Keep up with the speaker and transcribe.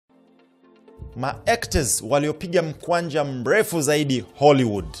ma-actors waliopiga mkwanja mrefu zaidi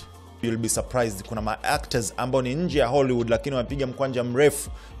Hollywood. You'll be surprised, kuna ma-actors ambao ni nje ya Hollywood lakini wamepiga mkwanja mrefu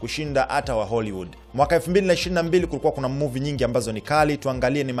kushinda hata wa Hollywood. Mwaka 2022 kulikuwa kuna movie nyingi ambazo ni kali.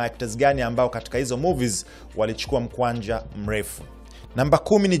 Tuangalie ni ma-actors gani ambao katika hizo movies walichukua mkwanja mrefu. Namba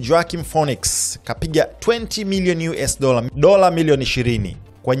 10 ni Joaquin Phoenix, kapiga 20 million US dollar, dola milioni 20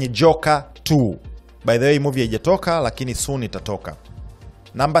 kwenye Joker 2. By the way, movie haijatoka lakini soon itatoka.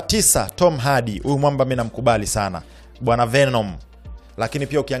 Namba 9, Tom Hardy. Huyu mwamba mimi namkubali sana, bwana Venom. Lakini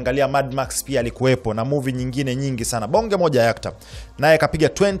pia ukiangalia Mad Max pia alikuwepo na movie nyingine nyingi sana. Bonge moja ya actor. Naye kapiga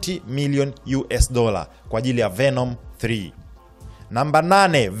 20 million US dollar kwa ajili ya Venom 3. Namba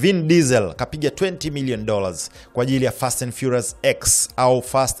 8, Vin Diesel kapiga 20 million dollars kwa ajili ya Fast and Furious X au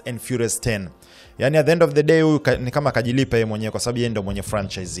Fast and Furious 10. Yani at the end of the day huyu ni kama kajilipa yeye mwenyewe kwa sababu yeye ndio mwenye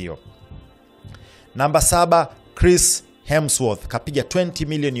franchise hiyo. Namba 7, Chris Hemsworth kapiga 20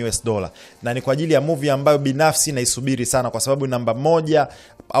 million US dollar na ni kwa ajili ya movie ambayo binafsi naisubiri sana kwa sababu namba 1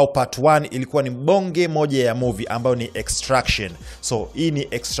 au part 1 ilikuwa ni bonge moja ya movie ambayo ni Extraction. So hii ni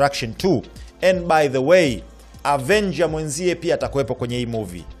Extraction 2. And by the way, Avenger mwenzie pia atakuwepo kwenye hii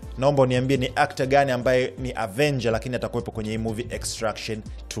movie. Naomba uniambie ni actor gani ambaye ni Avenger lakini atakuwepo kwenye hii movie Extraction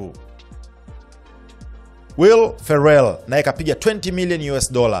 2. Will Ferrell naye kapiga 20 million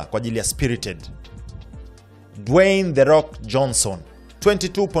US dollar kwa ajili ya Spirited. Dwayne The Rock Johnson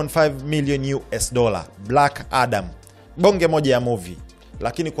 22.5 million US dollar, Black Adam. Bonge moja ya movie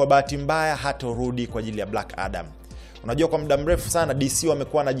lakini kwa bahati mbaya hatorudi kwa ajili ya Black Adam. Unajua kwa muda mrefu sana DC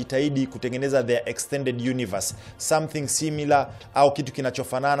wamekuwa wanajitahidi kutengeneza their extended universe, something similar au kitu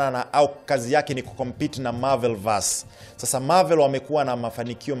kinachofanana na au kazi yake ni kucompete na Marvelverse. Sasa Marvel wamekuwa na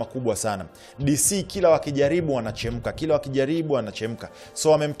mafanikio makubwa sana. DC kila wakijaribu wanachemka, kila wakijaribu wanachemka.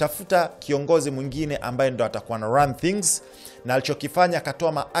 So wamemtafuta kiongozi mwingine ambaye ndo atakuwa na run things, na alichokifanya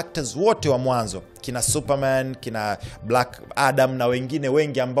akatoa ma-actors wote wa mwanzo, kina Superman, kina Black Adam na wengine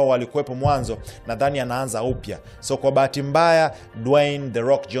wengi ambao walikuwepo mwanzo, nadhani anaanza upya. So kwa bahati mbaya Dwayne The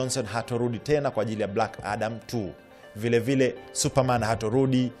Rock Johnson hatorudi tena kwa ajili ya Black Adam 2. Vile vile Superman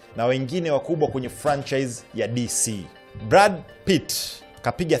hatorudi na wengine wakubwa kwenye franchise ya DC. Brad Pitt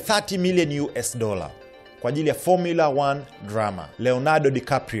kapiga 30 million US dollar kwa ajili ya Formula 1 drama. Leonardo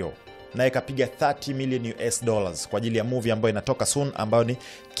DiCaprio naye kapiga 30 million US dollars kwa ajili ya movie ambayo inatoka soon ambayo ni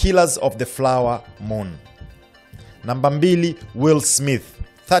Killers of the Flower Moon. Namba 2, Will Smith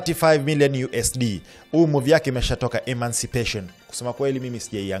 35 million USD. Huu movie yake imeshatoka, Emancipation. Kusema kweli mimi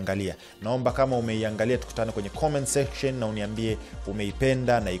sijaiangalia. Naomba kama umeiangalia tukutane kwenye comment section na uniambie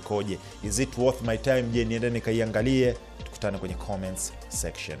umeipenda na ikoje. Is it worth my time? Je, niende nikaiangalie? Tukutane kwenye comments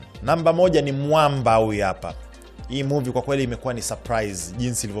section. Namba 1 ni mwamba huyu hapa. Hii movie kwa kweli imekuwa ni surprise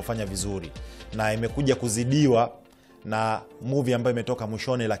jinsi ilivyofanya vizuri na imekuja kuzidiwa na movie ambayo imetoka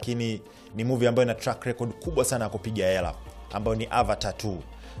mwishoni, lakini ni movie ambayo ina track record kubwa sana ya kupiga hela ambayo ni Avatar 2.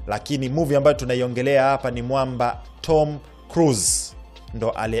 Lakini movie ambayo tunaiongelea hapa ni mwamba Tom Cruise ndo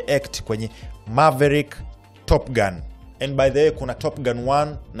ali-act kwenye Maverick Top Gun. And by the way kuna Top Gun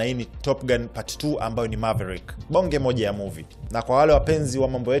 1 na hii ni Top Gun Part 2 ambayo ni Maverick. Bonge moja ya movie. Na kwa wale wapenzi wa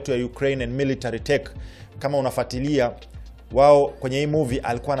mambo yetu ya Ukraine and military tech, kama unafuatilia, wao kwenye hii movie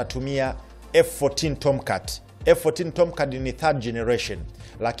alikuwa anatumia F-14 Tomcat. F-14 Tomcat ni 3rd generation,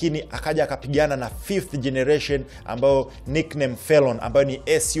 lakini akaja akapigana na 5th generation ambayo nickname Felon ambayo ni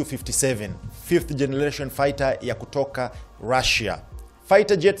Su-57, 5th generation fighter ya kutoka Russia.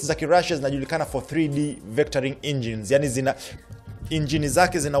 Fighter jets za Russia zinajulikana for 3D vectoring engines, yani zina engine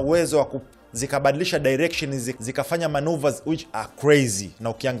zake zina uwezo wa zikabadilisha direction, zikafanya maneuvers which are crazy. Na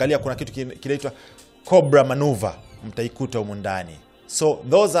ukiangalia kuna kitu kinaitwa Cobra maneuver, mtaikuta humu ndani. So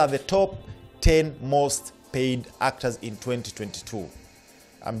those are the top 10 most paid actors in 2022.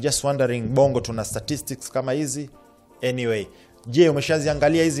 I'm just wondering, Bongo tuna statistics kama hizi? Anyway, je,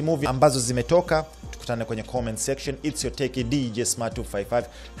 umeshaziangalia hizi movie ambazo zimetoka? Tukutane kwenye comment section. It's your take DJ Smart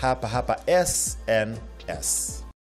 255 hapa SNS.